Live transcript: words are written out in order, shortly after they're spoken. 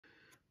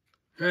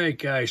All right,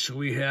 guys, so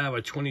we have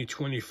a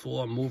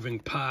 2024 moving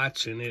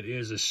parts, and it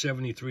is a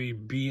 73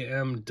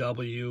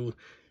 BMW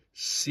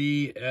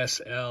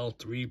CSL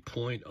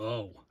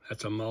 3.0.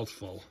 That's a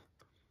mouthful.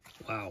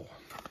 Wow.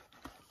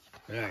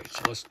 All right,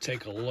 so let's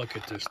take a look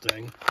at this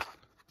thing.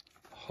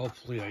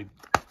 Hopefully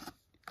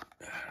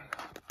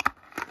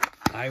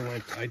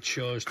I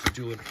chose to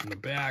do it from the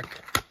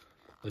back.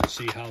 Let's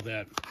see how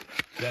that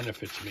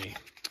benefits me.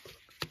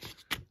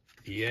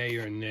 Yay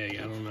or nay,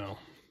 I don't know.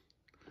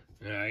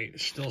 All right,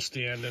 still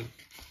standing.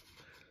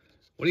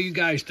 What do you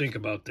guys think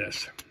about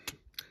this?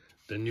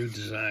 The new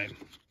design.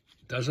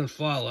 Doesn't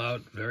fall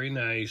out, very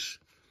nice.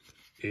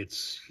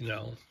 It's, you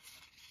know,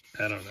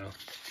 I don't know.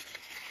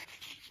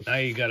 Now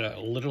you gotta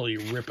literally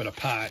rip it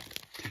apart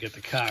to get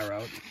the car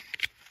out,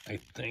 I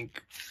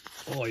think.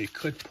 Oh, you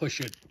could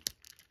push it.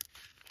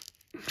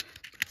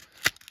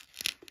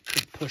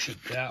 Could push it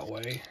that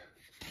way.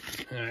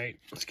 All right,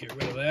 let's get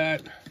rid of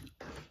that.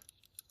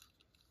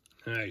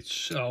 All right,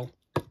 so.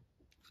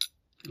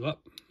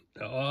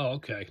 Oh,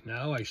 okay.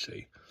 Now I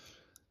see.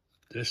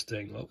 This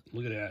thing, oh,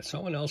 look at that.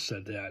 Someone else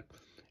said that.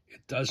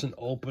 It doesn't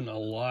open a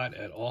lot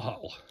at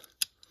all.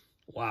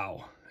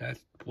 Wow.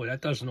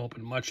 That doesn't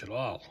open much at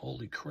all.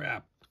 Holy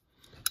crap.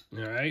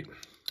 All right.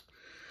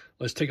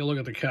 Let's take a look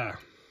at the car.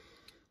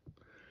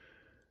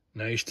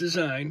 Nice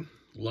design.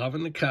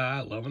 Loving the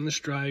car. Loving the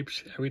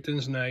stripes.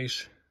 Everything's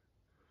nice.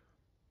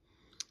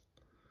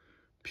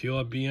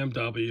 Pure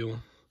BMW.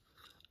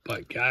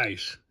 But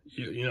guys,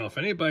 you know, if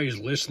anybody's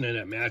listening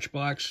at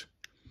Matchbox,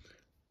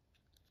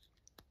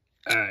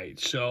 all right,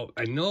 so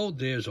I know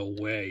there's a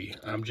way.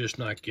 I'm just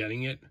not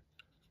getting it.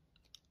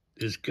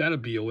 There's got to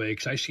be a way,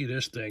 because I see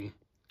this thing.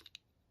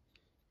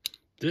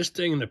 This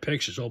thing in the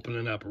picture's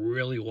opening up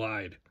really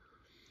wide.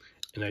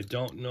 And I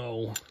don't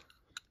know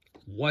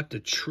what the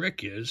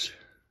trick is.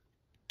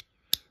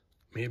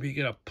 Maybe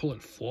you got to pull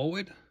it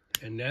forward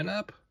and then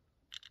up?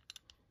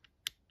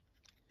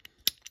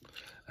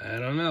 I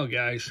don't know,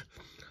 guys.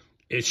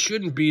 It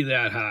shouldn't be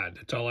that hard.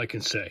 That's all I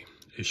can say.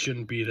 It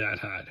shouldn't be that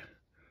hard.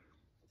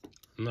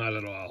 Not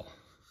at all.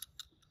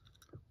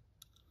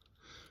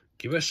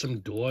 Give us some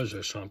doors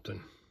or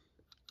something.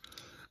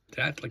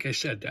 That, like I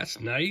said, that's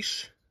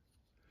nice.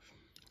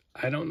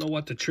 I don't know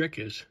what the trick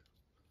is.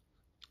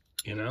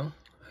 You know?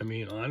 I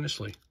mean,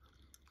 honestly.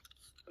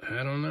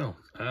 I don't know.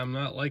 I'm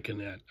not liking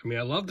that. I mean,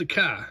 I love the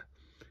car.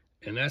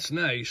 And that's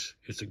nice.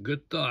 It's a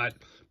good thought.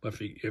 But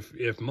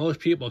if most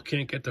people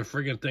can't get the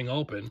friggin' thing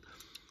open,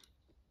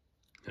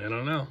 I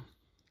don't know.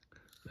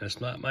 That's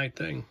not my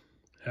thing.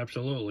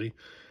 Absolutely.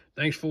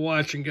 Thanks for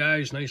watching,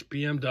 guys. Nice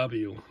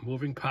BMW.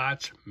 Moving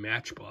parts,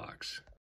 Matchbox.